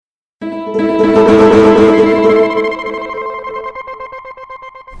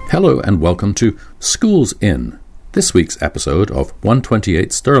Hello and welcome to Schools In, this week's episode of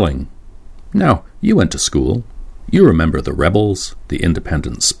 128 Sterling. Now, you went to school. You remember the rebels, the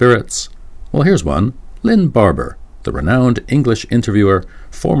independent spirits. Well, here's one, Lynn Barber, the renowned English interviewer,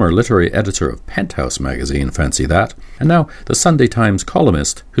 former literary editor of Penthouse magazine, fancy that, and now the Sunday Times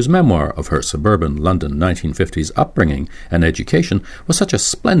columnist whose memoir of her suburban London 1950s upbringing and education was such a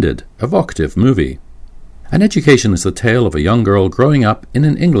splendid, evocative movie. An Education is the tale of a young girl growing up in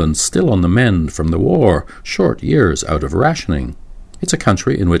an England still on the mend from the war, short years out of rationing. It's a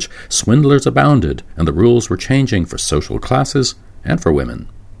country in which swindlers abounded and the rules were changing for social classes and for women.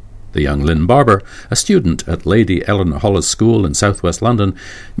 The young Lynn Barber, a student at Lady Eleanor Holles School in southwest London,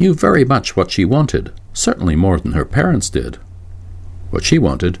 knew very much what she wanted, certainly more than her parents did. What she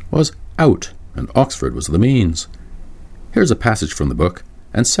wanted was out, and Oxford was the means. Here's a passage from the book,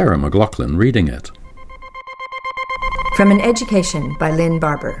 and Sarah McLaughlin reading it. From An Education by Lynn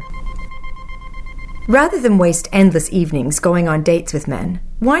Barber. Rather than waste endless evenings going on dates with men,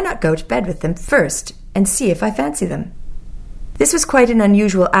 why not go to bed with them first and see if I fancy them? This was quite an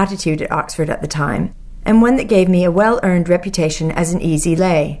unusual attitude at Oxford at the time, and one that gave me a well-earned reputation as an easy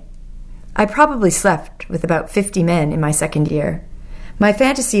lay. I probably slept with about 50 men in my second year. My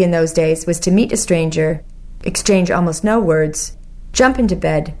fantasy in those days was to meet a stranger, exchange almost no words, jump into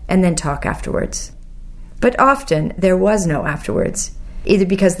bed, and then talk afterwards. But often there was no afterwards, either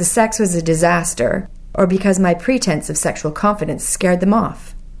because the sex was a disaster or because my pretense of sexual confidence scared them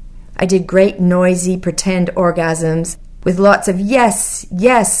off. I did great noisy pretend orgasms with lots of yes,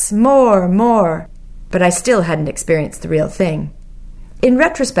 yes, more, but I still hadn't experienced the real thing. In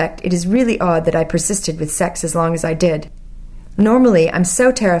retrospect, it is really odd that I persisted with sex as long as I did. Normally, I'm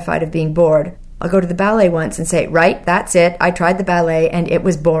so terrified of being bored, I'll go to the ballet once and say, right, that's it, I tried the ballet and it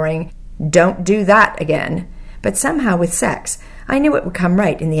was boring. Don't do that again. But somehow with sex, I knew it would come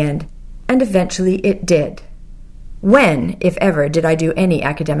right in the end, and eventually it did. When, if ever, did I do any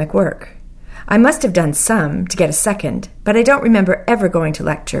academic work? I must have done some to get a second, but I don't remember ever going to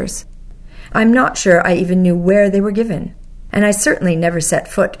lectures. I'm not sure I even knew where they were given, and I certainly never set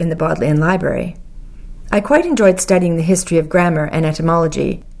foot in the Bodleian Library. I quite enjoyed studying the history of grammar and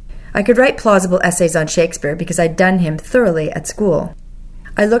etymology. I could write plausible essays on Shakespeare because I'd done him thoroughly at school.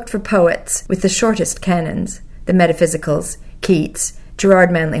 I looked for poets with the shortest canons, the Metaphysicals, Keats,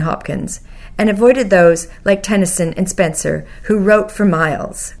 Gerard Manley Hopkins, and avoided those like Tennyson and Spenser who wrote for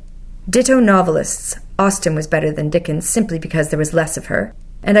miles. Ditto novelists. Austen was better than Dickens simply because there was less of her,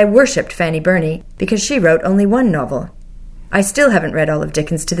 and I worshipped Fanny Burney because she wrote only one novel. I still haven't read all of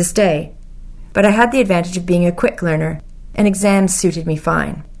Dickens to this day, but I had the advantage of being a quick learner, and exams suited me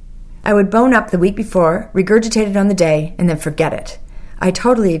fine. I would bone up the week before, regurgitate it on the day, and then forget it. I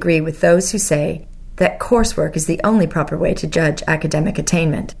totally agree with those who say that coursework is the only proper way to judge academic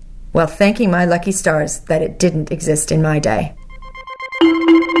attainment, while thanking my lucky stars that it didn't exist in my day.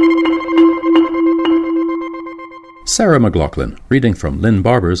 Sarah McLaughlin, reading from Lynn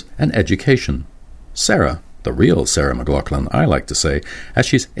Barber's An Education. Sarah, the real Sarah McLaughlin, I like to say, as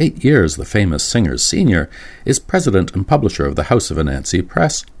she's 8 years the famous singer's senior, is president and publisher of the House of Anansi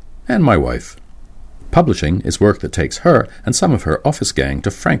Press, and my wife. Publishing is work that takes her and some of her office gang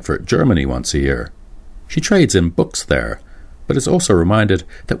to Frankfurt, Germany once a year. She trades in books there, but is also reminded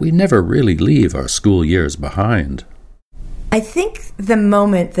that we never really leave our school years behind. I think the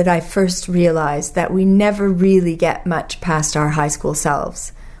moment that I first realized that we never really get much past our high school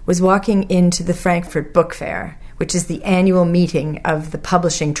selves was walking into the Frankfurt Book Fair, which is the annual meeting of the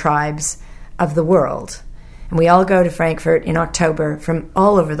publishing tribes of the world. And we all go to Frankfurt in October from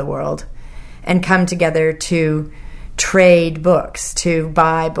all over the world and come together to trade books, to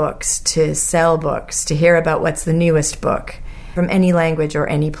buy books, to sell books, to hear about what's the newest book from any language or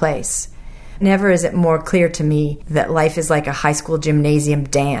any place. Never is it more clear to me that life is like a high school gymnasium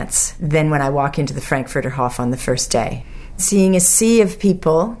dance than when I walk into the Frankfurter Hof on the first day. Seeing a sea of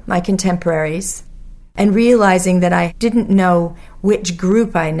people, my contemporaries, and realizing that I didn't know which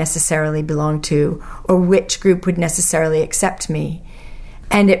group I necessarily belonged to or which group would necessarily accept me.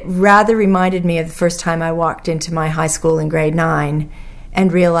 And it rather reminded me of the first time I walked into my high school in grade 9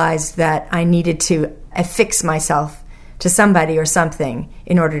 and realized that I needed to affix myself to somebody or something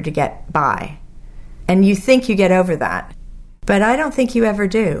in order to get by. And you think you get over that, but I don't think you ever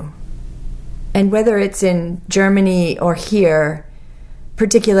do. And whether it's in Germany or here,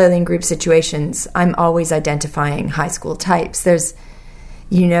 particularly in group situations, I'm always identifying high school types. There's,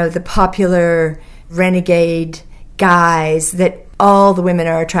 the popular renegade guys that all the women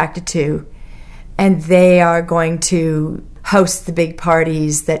are attracted to, and they are going to hosts the big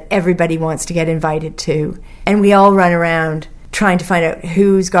parties that everybody wants to get invited to. And we all run around trying to find out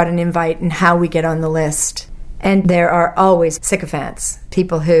who's got an invite and how we get on the list. And there are always sycophants,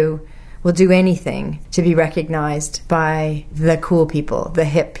 people who will do anything to be recognized by the cool people, the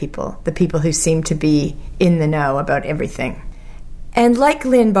hip people, the people who seem to be in the know about everything. And like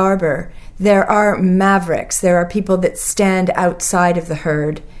Lynn Barber, there are mavericks. There are people that stand outside of the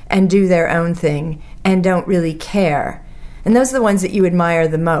herd and do their own thing and don't really care. And those are the ones that you admire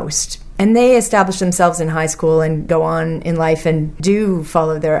the most. And they establish themselves in high school and go on in life and do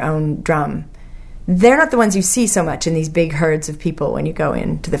follow their own drum. They're not the ones you see so much in these big herds of people when you go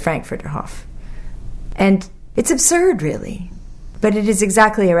into the Frankfurter Hof. And it's absurd, really. But it is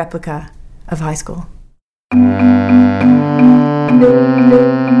exactly a replica of high school.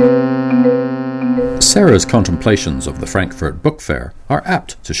 Sarah's contemplations of the Frankfurt Book Fair are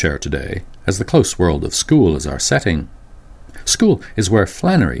apt to share today, as the close world of school is our setting. School is where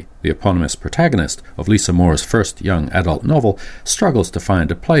Flannery, the eponymous protagonist of Lisa Moore's first young adult novel, struggles to find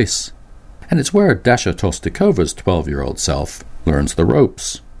a place. And it's where Dasha Tostikova's 12-year-old self learns the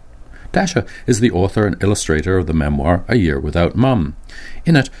ropes. Dasha is the author and illustrator of the memoir A Year Without Mum.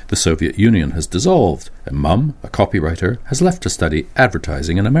 In it, the Soviet Union has dissolved, and Mum, a copywriter, has left to study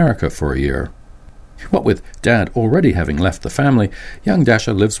advertising in America for a year. What with Dad already having left the family, young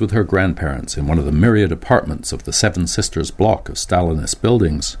Dasha lives with her grandparents in one of the myriad apartments of the Seven Sisters block of Stalinist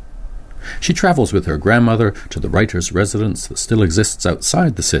buildings. She travels with her grandmother to the writer's residence that still exists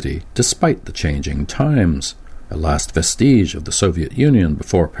outside the city, despite the changing times, a last vestige of the Soviet Union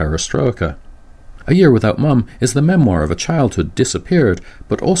before perestroika. A Year Without Mum is the memoir of a childhood disappeared,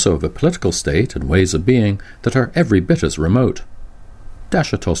 but also of a political state and ways of being that are every bit as remote.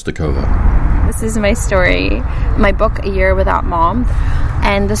 Dasha Tostikova. This is my story, my book, A Year Without Mom.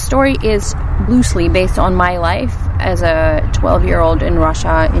 And the story is loosely based on my life as a 12-year-old in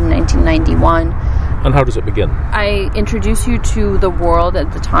Russia in 1991. And how does it begin? I introduce you to the world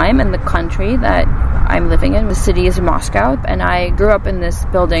at the time and the country that I'm living in. The city is Moscow, and I grew up in this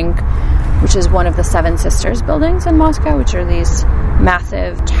building, which is one of the Seven Sisters buildings in Moscow, which are these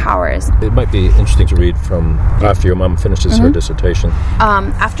massive towers. It might be interesting to read from after your mom finishes her dissertation.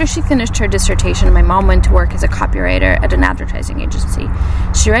 After she finished her dissertation, my mom went to work as a copywriter at an advertising agency.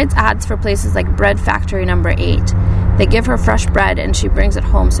 She writes ads for places like Bread Factory No. 8. They give her fresh bread and she brings it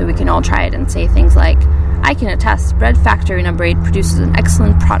home so we can all try it and say things like, "I can attest, Bread Factory No. 8 produces an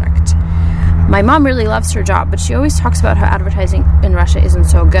excellent product." My mom really loves her job, but she always talks about how advertising in Russia isn't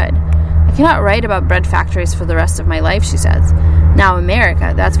so good. "I cannot write about bread factories for the rest of my life," she says. Now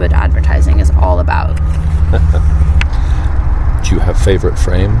America, that's what advertising is all about. Do you have favorite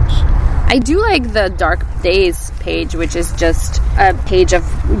frames? I do like the Dark Days page, which is just a page of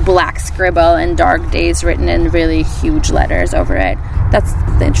black scribble and Dark Days written in really huge letters over it. That's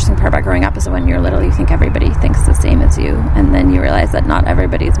the interesting part about growing up, is that when you're little, you think everybody thinks the same as you, and then you realize that not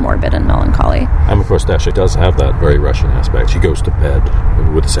everybody's morbid and melancholy. And of course, Dasha does have that very Russian aspect. She goes to bed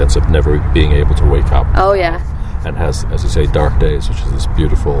with a sense of never being able to wake up. Oh, yeah. And has, as you say, Dark Days, which is this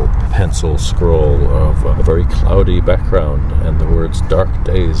beautiful pencil scroll of a very cloudy background and the words Dark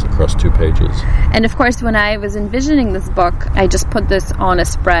Days across 2 pages. And of course, when I was envisioning this book, I just put this on a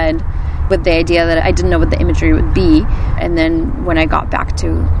spread with the idea that I didn't know what the imagery would be. And then when I got back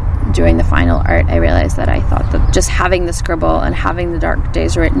to doing the final art, I realized that I thought that just having the scribble and having the Dark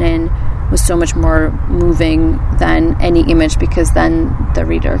Days written in was so much more moving than any image, because then the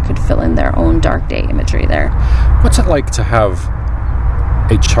reader could fill in their own Dark Day imagery there. What's it like to have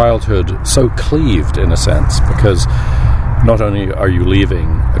a childhood so cleaved, in a sense? Because not only are you leaving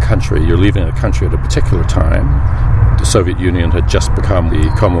a country, you're leaving a country at a particular time. The Soviet Union had just become the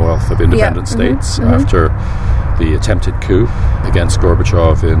Commonwealth of Independent States after the attempted coup against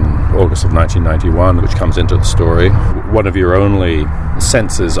Gorbachev in August of 1991, which comes into the story. One of your only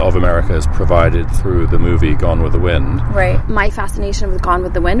senses of America is provided through the movie Gone with the Wind. Right. My fascination with Gone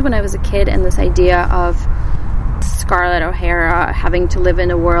with the Wind when I was a kid, and this idea of Scarlett O'Hara having to live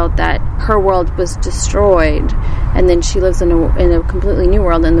in a world that her world was destroyed, and then she lives in a completely new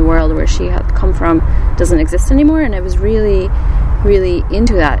world, and the world where she had come from doesn't exist anymore. And I was really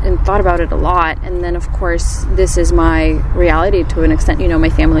into that and thought about it a lot. And then, of course, this is my reality to an extent. You know, my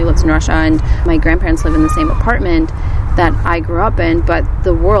family lives in Russia and my grandparents live in the same apartment that I grew up in, but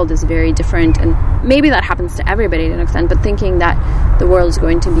the world is very different. And maybe that happens to everybody to an extent, but thinking that the world is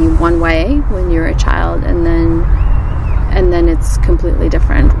going to be one way when you're a child and then it's completely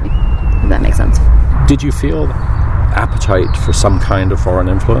different, if that makes sense. Did you feel appetite for some kind of foreign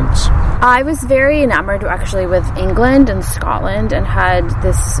influence? I was very enamored actually with England and Scotland, and had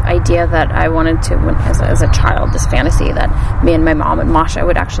this idea that I wanted to, as a child, this fantasy that me and my mom and Masha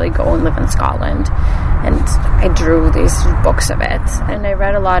would actually go and live in Scotland. And I drew these books of it. And I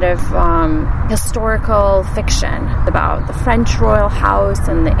read a lot of historical fiction about the French royal house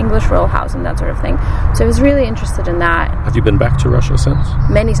and the English royal house and that sort of thing. So I was really interested in that. Have you been back to Russia since?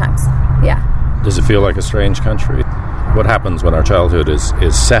 Many times, yeah. Does it feel like a strange country? What happens when our childhood is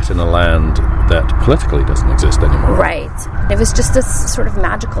set in a land that politically doesn't exist anymore? Right. It was just this sort of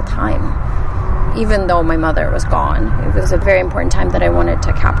magical time. Even though my mother was gone, it was a very important time that I wanted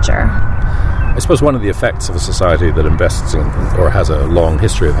to capture. I suppose one of the effects of a society that invests in, or has a long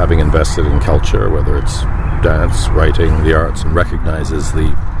history of having invested in culture, whether it's dance, writing, the arts, and recognizes the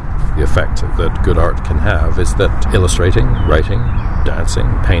effect that good art can have, is that illustrating, writing, dancing,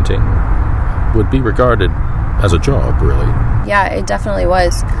 painting would be regarded as a job, really. Yeah, it definitely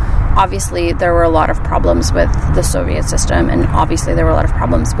was. Obviously, there were a lot of problems with the Soviet system, and obviously there were a lot of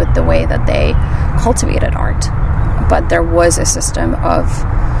problems with the way that they cultivated art. But there was a system of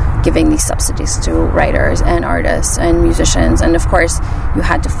giving these subsidies to writers and artists and musicians, and of course you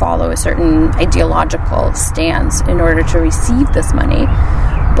had to follow a certain ideological stance in order to receive this money,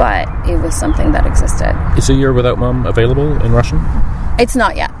 but it was something that existed. Is A Year Without Mom available in Russian? It's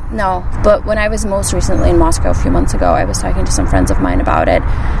not yet, no. But when I was most recently in Moscow a few months ago, I was talking to some friends of mine about it,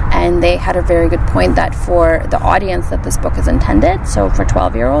 and they had a very good point that for the audience that this book is intended, so for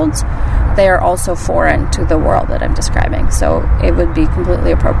 12-year-olds, they are also foreign to the world that I'm describing. So it would be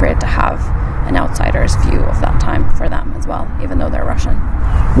completely appropriate to have an outsider's view of that time for them as well, even though they're Russian.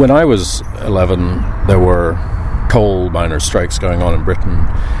 When I was 11, there were coal miners' strikes going on in Britain.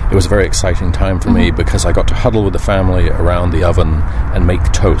 It was a very exciting time for me because I got to huddle with the family around the oven and make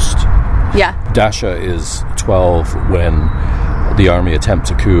toast. Yeah. Dasha is 12 when the army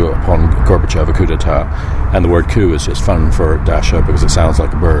attempts a coup upon Gorbachev, a coup d'etat, and the word coup is just fun for Dasha because it sounds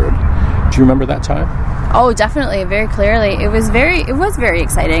like a bird. Do you remember that time? Oh, definitely, very clearly. It was very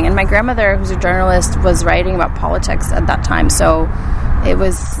exciting, and my grandmother, who's a journalist, was writing about politics at that time, so it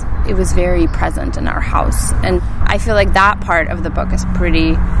was very present in our house. And I feel like that part of the book is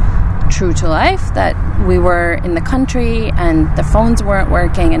pretty true to life, that we were in the country and the phones weren't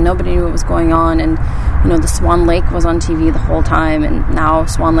working and nobody knew what was going on, and the Swan Lake was on TV the whole time, and now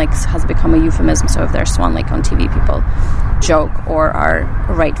Swan Lake has become a euphemism, so if there's Swan Lake on TV, people joke or are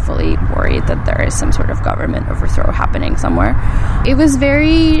rightfully worried that there is some sort of government overthrow happening somewhere. It was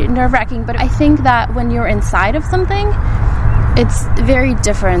very nerve-wracking, but I think that when you're inside of something, it's very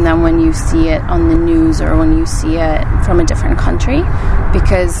different than when you see it on the news or when you see it from a different country,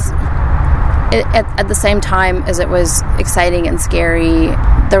 because at the same time as it was exciting and scary,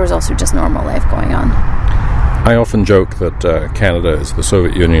 there was also just normal life going on. I often joke that Canada is the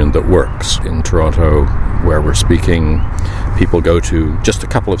Soviet Union that works. In Toronto, where we're speaking, people go to just a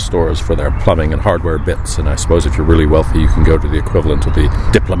couple of stores for their plumbing and hardware bits, and I suppose if you're really wealthy, you can go to the equivalent of the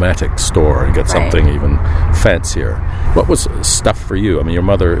diplomatic store and get something even fancier. What was stuff for you? I mean, your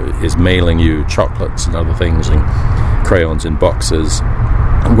mother is mailing you chocolates and other things and crayons in boxes.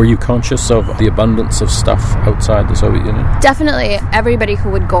 And were you conscious of the abundance of stuff outside the Soviet Union? Definitely. Everybody who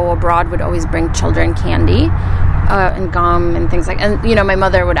would go abroad would always bring children candy and gum and things like that. And, my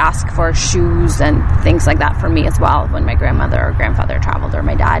mother would ask for shoes and things like that for me as well when my grandmother or grandfather traveled, or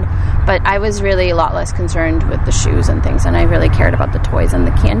my dad. But I was really a lot less concerned with the shoes and things, and I really cared about the toys and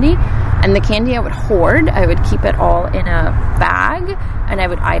the candy. And the candy I would hoard. I would keep it all in a bag, and I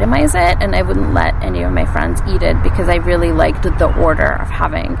would itemize it, and I wouldn't let any of my friends eat it because I really liked the order of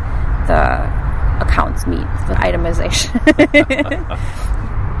having the accounts meet, the itemization.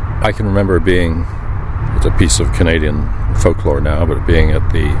 I can remember being, it's a piece of Canadian folklore now, but being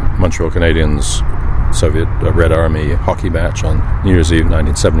at the Montreal Canadiens Soviet Red Army hockey match on New Year's Eve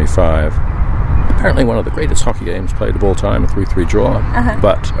 1975. Apparently one of the greatest hockey games played of all time, a 3-3 draw.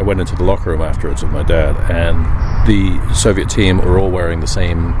 But I went into the locker room afterwards with my dad, and the Soviet team were all wearing the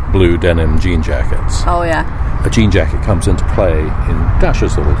same blue denim jean jackets. Oh, yeah. A jean jacket comes into play in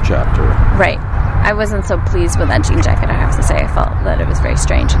Dasha's little chapter. Right. I wasn't so pleased with that jean jacket, I have to say. I felt that it was very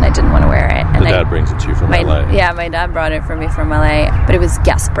strange and I didn't want to wear it. And dad brings it to you from LA. Yeah, my dad brought it for me from LA. But it was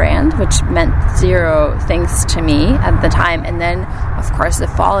Guess brand, which meant zero things to me at the time. And then, of course, the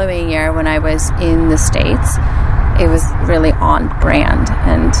following year when I was in the States, it was really on brand.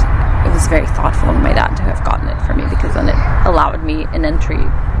 And it was very thoughtful of my dad to have gotten it for me, because then it allowed me an entry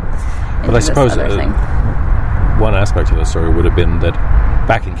into this other thing. One aspect of the story would have been that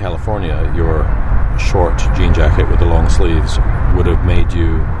back in California, your short jean jacket with the long sleeves would have made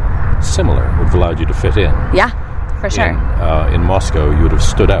you similar, would have allowed you to fit in. Yeah, for sure. In Moscow, you would have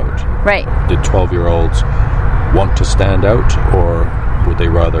stood out. Right. Did 12-year-olds want to stand out, or would they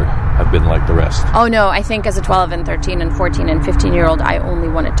rather have been like the rest? Oh, no, I think as a 12 and 13 and 14 and 15-year-old, I only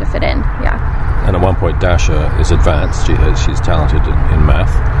wanted to fit in, yeah. And at one point, Dasha is advanced. She's talented in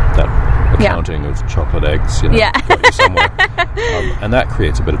math. That accounting of chocolate eggs, got you somewhere. And that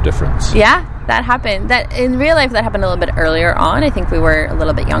creates a bit of difference. Yeah, that happened. That in real life, that happened a little bit earlier on. I think we were a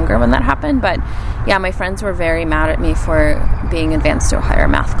little bit younger when that happened. But yeah, my friends were very mad at me for being advanced to a higher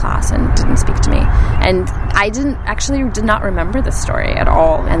math class and didn't speak to me. And I did not remember this story at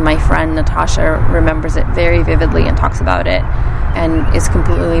all. And my friend Natasha remembers it very vividly and talks about it and is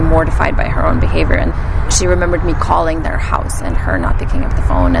completely mortified by her own behavior. And she remembered me calling their house and her not picking up the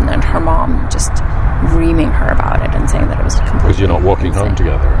phone, and then her mom just reaming her about it and saying that it was completely because you're not walking insane. Home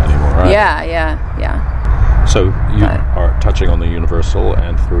together anymore, right? Yeah. So you are touching on the universal,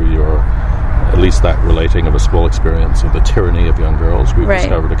 and through your, at least that relating of a small experience of the tyranny of young girls, we've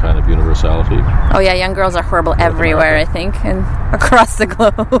discovered a kind of universality. Oh yeah, young girls are horrible everywhere, I think, and across the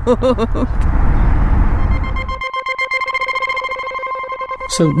globe.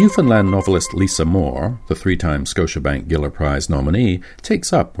 So Newfoundland novelist Lisa Moore, the 3-time Scotiabank Giller Prize nominee,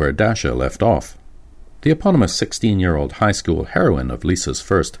 takes up where Dasha left off. The eponymous 16-year-old high school heroine of Lisa's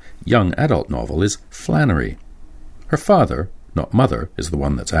first young adult novel is Flannery. Her father, not mother, is the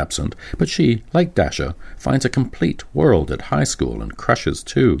one that's absent, but she, like Dasha, finds a complete world at high school and crushes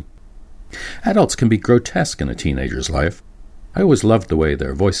too. Adults can be grotesque in a teenager's life. I always loved the way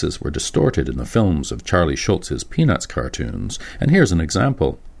their voices were distorted in the films of Charlie Schultz's Peanuts cartoons, and here's an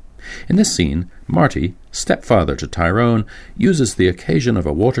example. In this scene, Marty, stepfather to Tyrone, uses the occasion of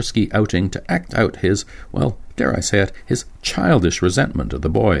a water ski outing to act out his, well, dare I say it, his childish resentment of the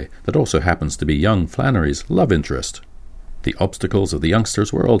boy that also happens to be young Flannery's love interest. The obstacles of the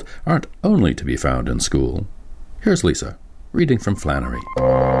youngster's world aren't only to be found in school. Here's Lisa, reading from Flannery.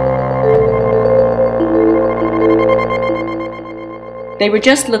 They were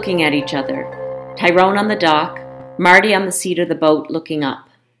just looking at each other. Tyrone on the dock, Marty on the seat of the boat looking up.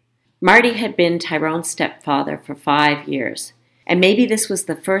 Marty had been Tyrone's stepfather for 5 years, and maybe this was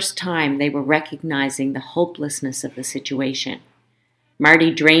the first time they were recognizing the hopelessness of the situation.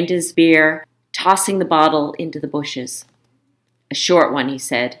 Marty drained his beer, tossing the bottle into the bushes. "A short one," he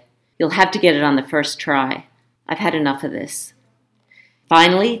said. "You'll have to get it on the first try. I've had enough of this."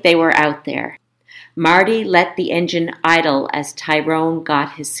 Finally, they were out there. Marty let the engine idle as Tyrone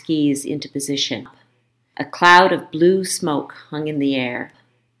got his skis into position. A cloud of blue smoke hung in the air.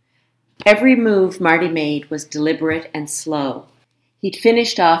 Every move Marty made was deliberate and slow. He'd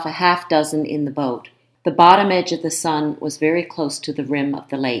finished off a half-dozen in the boat. The bottom edge of the sun was very close to the rim of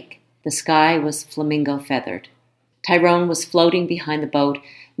the lake. The sky was flamingo-feathered. Tyrone was floating behind the boat,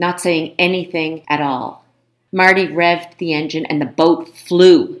 not saying anything at all. Marty revved the engine and the boat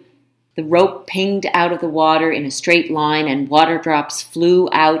flew. The rope pinged out of the water in a straight line and water drops flew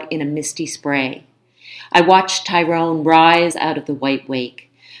out in a misty spray. I watched Tyrone rise out of the white wake.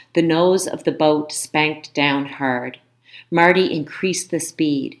 The nose of the boat spanked down hard. Marty increased the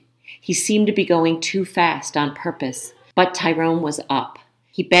speed. He seemed to be going too fast on purpose, but Tyrone was up.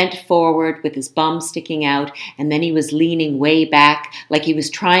 He bent forward with his bum sticking out, and then he was leaning way back like he was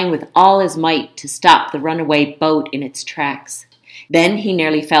trying with all his might to stop the runaway boat in its tracks. Then he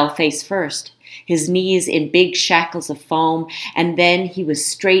nearly fell face first, his knees in big shackles of foam, and then he was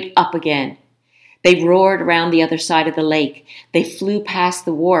straight up again. They roared around the other side of the lake. They flew past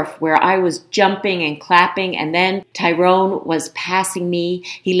the wharf where I was jumping and clapping, and then Tyrone was passing me.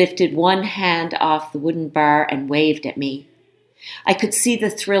 He lifted one hand off the wooden bar and waved at me. I could see the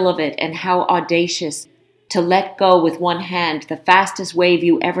thrill of it and how audacious. To let go with one hand, the fastest wave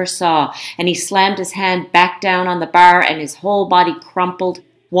you ever saw, and he slammed his hand back down on the bar and his whole body crumpled,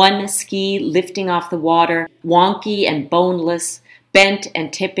 one ski lifting off the water, wonky and boneless, bent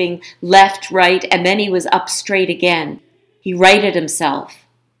and tipping, left, right, and then he was up straight again. He righted himself.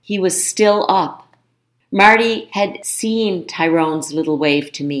 He was still up. Marty had seen Tyrone's little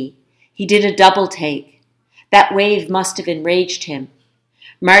wave to me. He did a double take. That wave must have enraged him.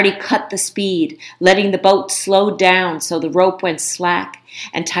 Marty cut the speed, letting the boat slow down so the rope went slack,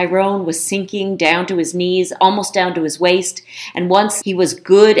 and Tyrone was sinking down to his knees, almost down to his waist, and once he was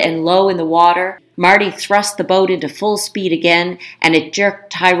good and low in the water, Marty thrust the boat into full speed again, and it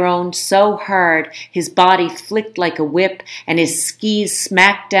jerked Tyrone so hard his body flicked like a whip, and his skis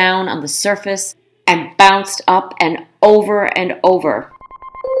smacked down on the surface and bounced up and over and over.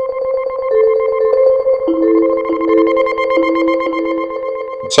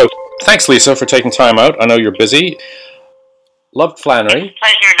 So, thanks, Lisa, for taking time out. I know you're busy. Loved Flannery.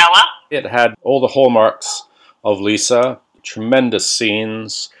 Pleasure, Noah. It had all the hallmarks of Lisa. Tremendous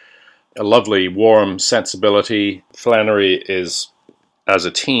scenes, a lovely, warm sensibility. Flannery is, as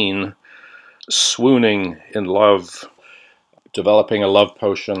a teen, swooning in love, developing a love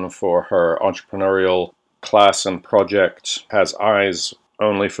potion for her entrepreneurial class and project, has eyes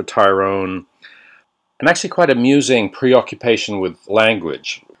only for Tyrone, and actually quite amusing preoccupation with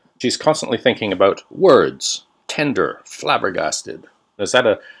language. She's constantly thinking about words, tender, flabbergasted. Is that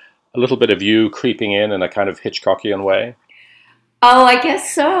a little bit of you creeping in a kind of Hitchcockian way? Oh, I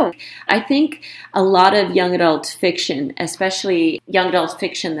guess so. I think a lot of young adult fiction, especially young adult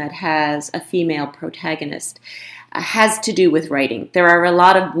fiction that has a female protagonist, has to do with writing. There are a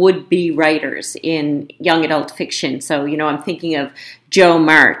lot of would-be writers in young adult fiction. So, I'm thinking of Jo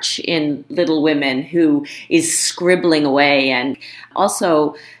March in Little Women, who is scribbling away, and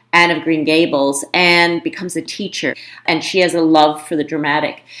also Anne of Green Gables, and becomes a teacher, and she has a love for the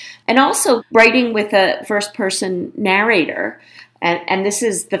dramatic. And also writing with a first-person narrator. And this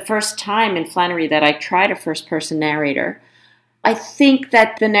is the first time in Flannery that I tried a first-person narrator. I think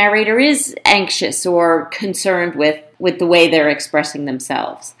that the narrator is anxious or concerned with the way they're expressing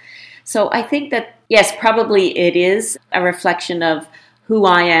themselves. So I think that, yes, probably it is a reflection of who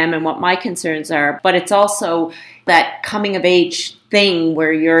I am and what my concerns are, but it's also that coming-of-age thing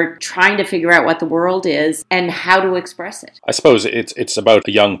where you're trying to figure out what the world is and how to express it. I suppose it's about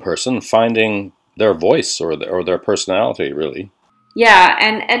a young person finding their voice or their personality, really. Yeah,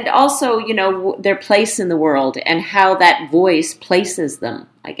 and also, their place in the world and how that voice places them,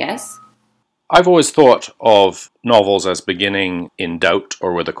 I guess. I've always thought of novels as beginning in doubt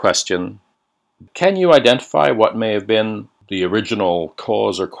or with a question. Can you identify what may have been the original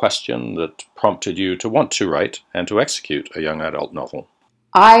cause or question that prompted you to want to write and to execute a young adult novel?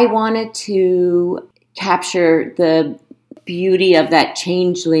 I wanted to capture the beauty of that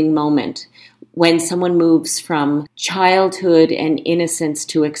changeling moment when someone moves from childhood and innocence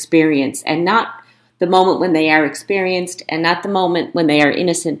to experience, and not the moment when they are experienced and not the moment when they are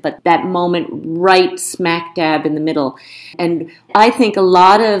innocent, but that moment right smack dab in the middle. And I think a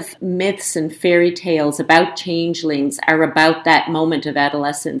lot of myths and fairy tales about changelings are about that moment of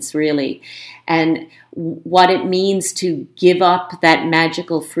adolescence, really, and what it means to give up that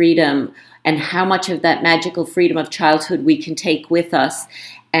magical freedom and how much of that magical freedom of childhood we can take with us,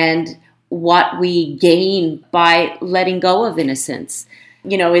 and what we gain by letting go of innocence.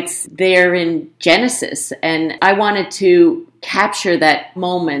 It's there in Genesis, and I wanted to capture that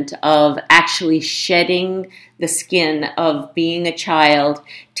moment of actually shedding the skin of being a child,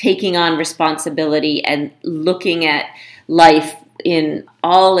 taking on responsibility, and looking at life in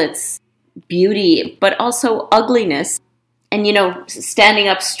all its beauty, but also ugliness, and, standing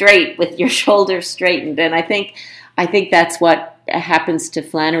up straight with your shoulders straightened. And I think that's what happens to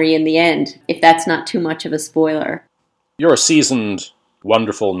Flannery in the end, if that's not too much of a spoiler. You're a seasoned,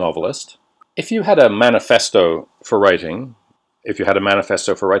 wonderful novelist. If you had a manifesto for writing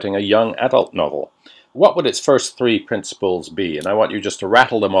a young adult novel, what would its first three principles be? And I want you just to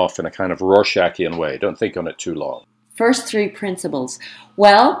rattle them off in a kind of Rorschachian way. Don't think on it too long. First three principles.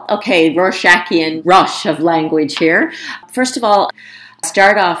 Well, okay, Rorschachian rush of language here. First of all,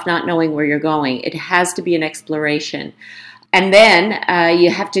 start off not knowing where you're going. It has to be an exploration. And then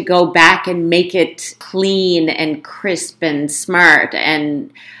you have to go back and make it clean and crisp and smart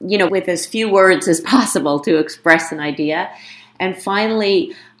and, with as few words as possible to express an idea. And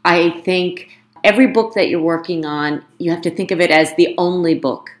finally, I think every book that you're working on, you have to think of it as the only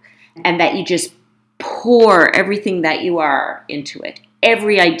book, and that you just pour everything that you are into it.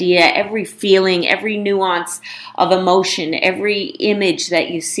 Every idea, every feeling, every nuance of emotion, every image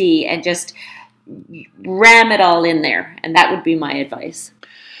that you see, and just ram it all in there. And that would be my advice.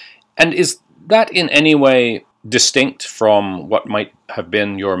 And is that in any way distinct from what might have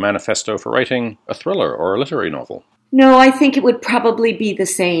been your manifesto for writing a thriller or a literary novel? No, I think it would probably be the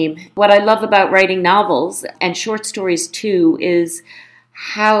same. What I love about writing novels, and short stories too, is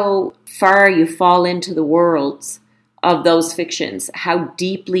how far you fall into the worlds of those fictions, how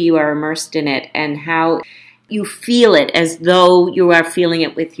deeply you are immersed in it, and how you feel it as though you are feeling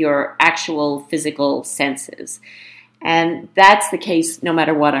it with your actual physical senses. And that's the case no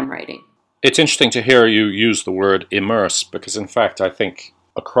matter what I'm writing. It's interesting to hear you use the word immerse, because in fact I think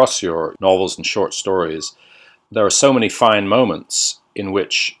across your novels and short stories there are so many fine moments in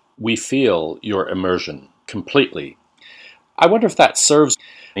which we feel your immersion completely. I wonder if that serves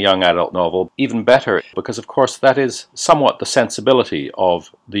a young adult novel even better, because of course that is somewhat the sensibility of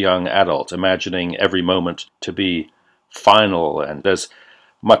the young adult, imagining every moment to be final, and there's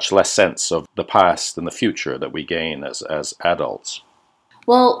much less sense of the past and the future that we gain as adults.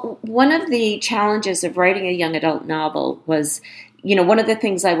 Well, one of the challenges of writing a young adult novel was, one of the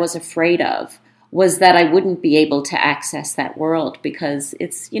things I was afraid of was that I wouldn't be able to access that world because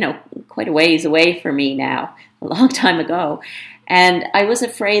it's, quite a ways away for me now, a long time ago. And I was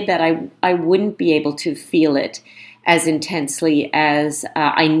afraid that I wouldn't be able to feel it as intensely as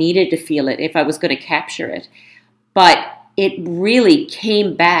I needed to feel it if I was going to capture it. But it really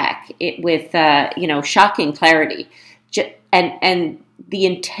came back with, shocking clarity. And the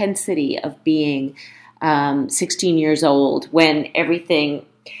intensity of being 16 years old when everything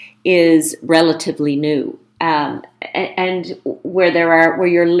is relatively new, and where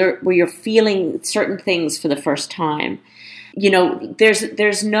you're feeling certain things for the first time.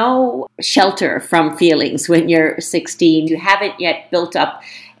 There's no shelter from feelings when you're 16. You haven't yet built up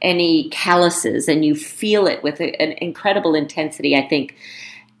any calluses, and you feel it with an incredible intensity, I think.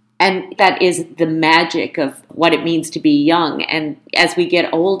 And that is the magic of what it means to be young. And as we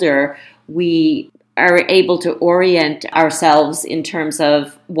get older, we are able to orient ourselves in terms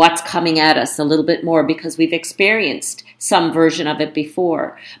of what's coming at us a little bit more because we've experienced some version of it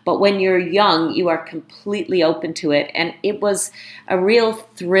before. But when you're young, you are completely open to it. And it was a real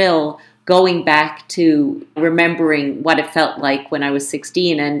thrill going back to remembering what it felt like when I was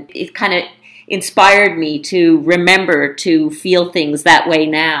 16. And it kind of inspired me to remember to feel things that way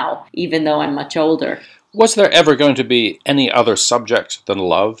now, even though I'm much older. Was there ever going to be any other subject than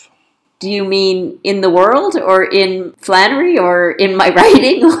love? Do you mean in the world, or in Flannery, or in my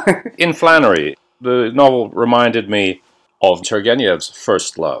writing? Or In Flannery. The novel reminded me of Turgenev's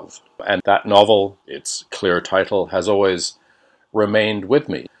First Love. And that novel, its clear title, has always remained with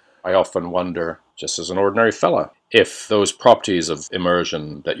me. I often wonder, just as an ordinary fella, if those properties of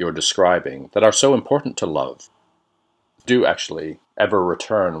immersion that you're describing, that are so important to love, do actually ever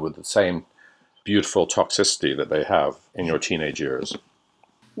return with the same beautiful toxicity that they have in your teenage years.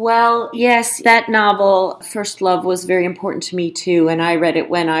 Well, yes, that novel, First Love, was very important to me too, and I read it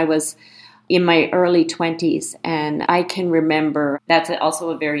when I was in my early 20s, and I can remember that's also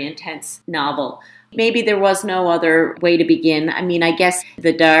a very intense novel. Maybe there was no other way to begin. I mean, I guess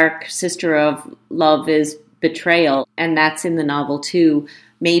the dark sister of love is betrayal, and that's in the novel too,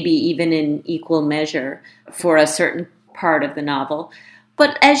 maybe even in equal measure for a certain part of the novel.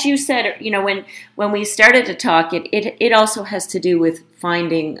 But as you said, when we started to talk, it also has to do with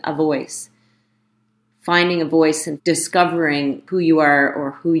finding a voice and discovering who you are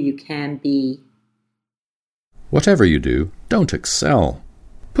or who you can be. Whatever you do, don't excel.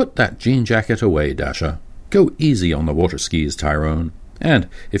 Put that jean jacket away, Dasha. Go easy on the water skis, Tyrone. And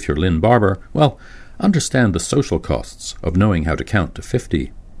if you're Lynn Barber, well, understand the social costs of knowing how to count to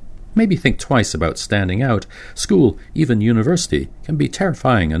 50. Maybe think twice about standing out. School, even university, can be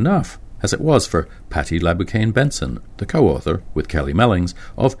terrifying enough, as it was for Patti LaBoucane Benson, the co-author, with Kelly Mellings,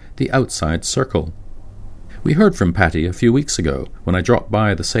 of The Outside Circle. We heard from Patti a few weeks ago when I dropped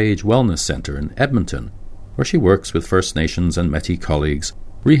by the Sage Wellness Centre in Edmonton, where she works with First Nations and Métis colleagues,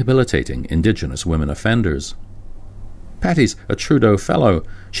 rehabilitating Indigenous women offenders. Patti's a Trudeau Fellow.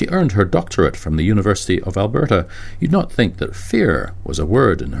 She earned her doctorate from the University of Alberta. You'd not think that fear was a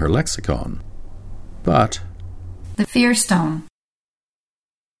word in her lexicon. But the fear stone.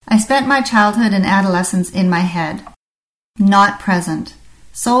 I spent my childhood and adolescence in my head, not present,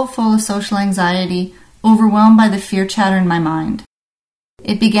 so full of social anxiety, overwhelmed by the fear chatter in my mind.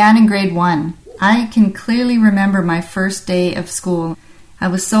 It began in grade 1. I can clearly remember my first day of school. I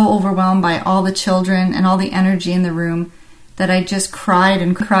was so overwhelmed by all the children and all the energy in the room that I just cried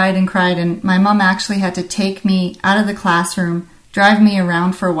and cried and cried, and my mom actually had to take me out of the classroom, drive me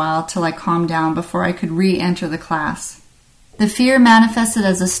around for a while till I calmed down before I could re-enter the class. The fear manifested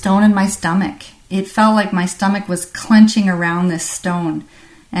as a stone in my stomach. It felt like my stomach was clenching around this stone,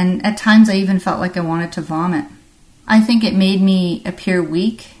 and at times I even felt like I wanted to vomit. I think it made me appear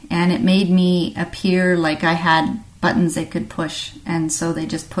weak, and it made me appear like I had buttons they could push, and so they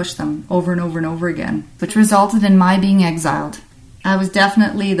just pushed them over and over and over again, which resulted in my being exiled. I was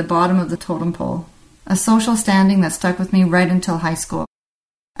definitely the bottom of the totem pole, a social standing that stuck with me right until high school.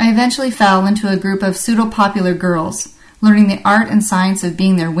 I eventually fell into a group of pseudo-popular girls, learning the art and science of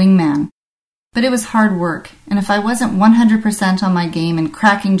being their wingman. But it was hard work, and if I wasn't 100% on my game and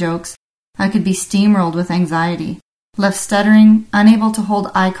cracking jokes, I could be steamrolled with anxiety, left stuttering, unable to hold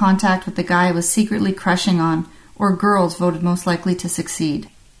eye contact with the guy I was secretly crushing on, or girls voted most likely to succeed.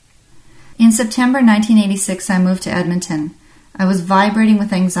 In September 1986, I moved to Edmonton. I was vibrating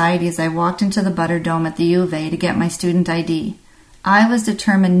with anxiety as I walked into the Butter Dome at the U of A to get my student ID. I was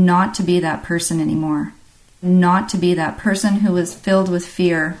determined not to be that person anymore. Not to be that person who was filled with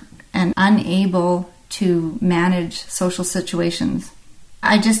fear and unable to manage social situations.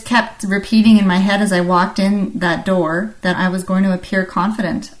 I just kept repeating in my head as I walked in that door that I was going to appear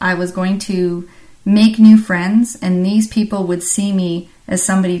confident. I was going to make new friends, and these people would see me as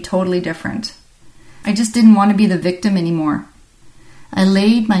somebody totally different. I just didn't want to be the victim anymore. I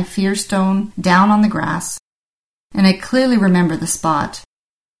laid my fear stone down on the grass, and I clearly remember the spot.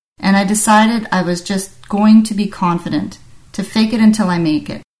 And I decided I was just going to be confident, to fake it until I make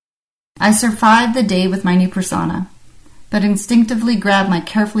it. I survived the day with my new persona, but instinctively grabbed my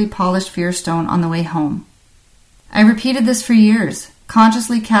carefully polished fear stone on the way home. I repeated this for years,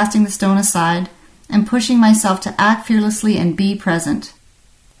 consciously casting the stone aside and pushing myself to act fearlessly and be present,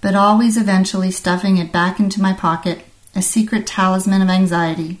 but always eventually stuffing it back into my pocket, a secret talisman of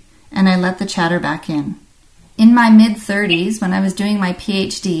anxiety, and I let the chatter back in. In my mid-30s, when I was doing my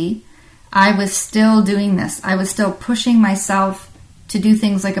PhD, I was still doing this. I was still pushing myself to do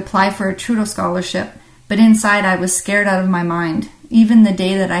things like apply for a Trudeau scholarship, but inside I was scared out of my mind. Even the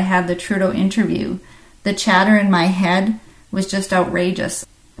day that I had the Trudeau interview, the chatter in my head was just outrageous.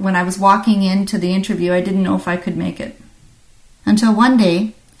 When I was walking into the interview, I didn't know if I could make it. Until one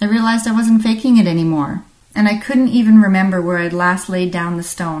day, I realized I wasn't faking it anymore, and I couldn't even remember where I'd last laid down the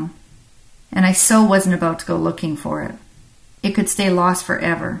stone. And I so wasn't about to go looking for it. It could stay lost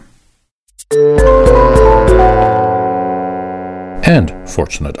forever. And,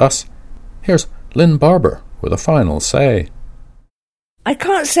 fortunate us, here's Lynn Barber with a final say. I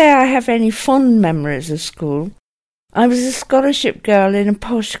can't say I have any fond memories of school. I was a scholarship girl in a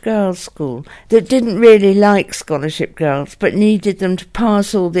posh girls' school that didn't really like scholarship girls but needed them to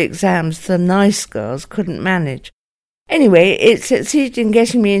pass all the exams the nice girls couldn't manage. Anyway, it succeeded in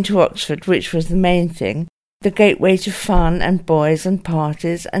getting me into Oxford, which was the main thing, the gateway to fun and boys and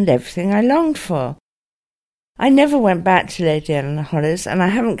parties and everything I longed for. I never went back to Lady Eleanor Hollis, and I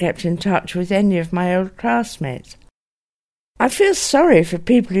haven't kept in touch with any of my old classmates. I feel sorry for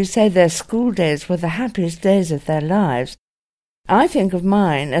people who say their school days were the happiest days of their lives. I think of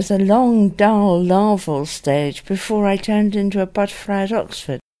mine as a long, dull, larval stage before I turned into a butterfly at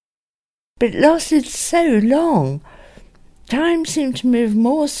Oxford. But it lasted so long. Time seemed to move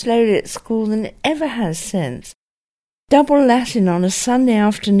more slowly at school than it ever has since. Double Latin on a Sunday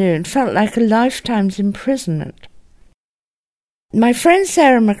afternoon felt like a lifetime's imprisonment. My friend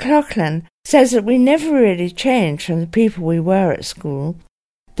Sarah McLaughlin says that we never really changed from the people we were at school.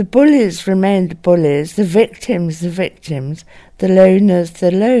 The bullies remained the bullies, the victims, the loners,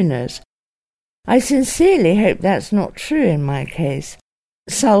 the loners. I sincerely hope that's not true in my case.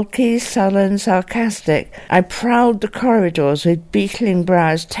 Sulky, sullen, sarcastic, I prowled the corridors with beetling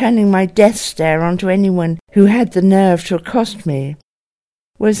brows, turning my death stare onto anyone who had the nerve to accost me.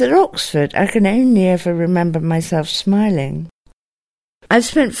 Whereas at Oxford, I can only ever remember myself smiling. I've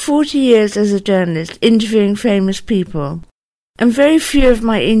spent 40 years as a journalist interviewing famous people, and very few of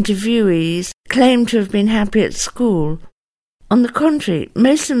my interviewees claim to have been happy at school. On the contrary,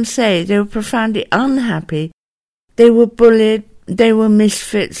 most of them say they were profoundly unhappy. They were bullied, they were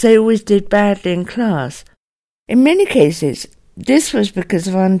misfits, they always did badly in class. In many cases, this was because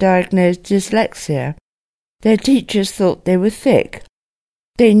of undiagnosed dyslexia. Their teachers thought they were thick.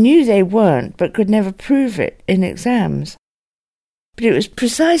 They knew they weren't, but could never prove it in exams. But it was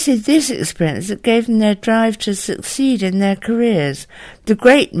precisely this experience that gave them their drive to succeed in their careers, the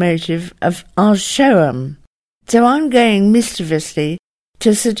great motive of "I'll show 'em." So I'm going mischievously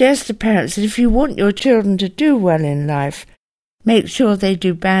to suggest to parents that if you want your children to do well in life, make sure they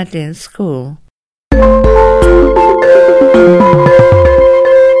do badly in school.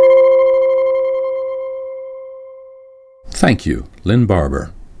 Thank you, Lynn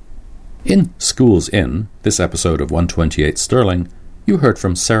Barber. In Schools In, this episode of 128 Sterling, you heard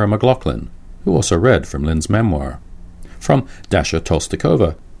from Sarah McLaughlin, who also read from Lynn's memoir, from Dasha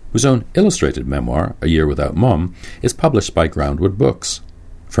Tolstikova, whose own illustrated memoir, A Year Without Mom, is published by Groundwood Books,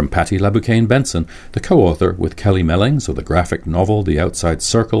 from Patty Laboucaine Benson, the co-author with Kelly Mellings of the graphic novel The Outside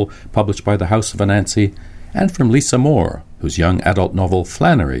Circle, published by the House of Anansi, and from Lisa Moore, whose young adult novel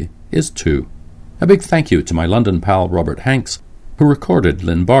Flannery is too. A big thank you to my London pal Robert Hanks, who recorded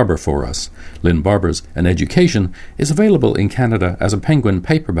Lynn Barber for us. Lynn Barber's An Education is available in Canada as a Penguin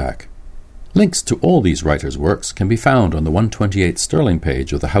paperback. Links to all these writers' works can be found on the 128 Sterling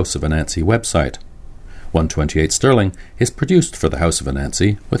page of the House of Anansi website. 128 Sterling is produced for the House of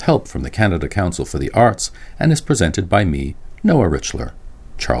Anansi with help from the Canada Council for the Arts and is presented by me, Noah Richler.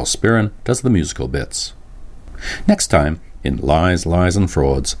 Charles Spirin does the musical bits. Next time, in Lies, Lies and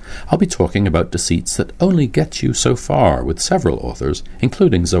Frauds, I'll be talking about deceits that only get you so far with several authors,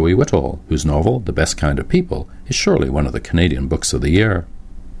 including Zoe Whittall, whose novel, The Best Kind of People, is surely one of the Canadian books of the year.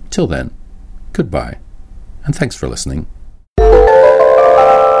 Till then, goodbye, and thanks for listening.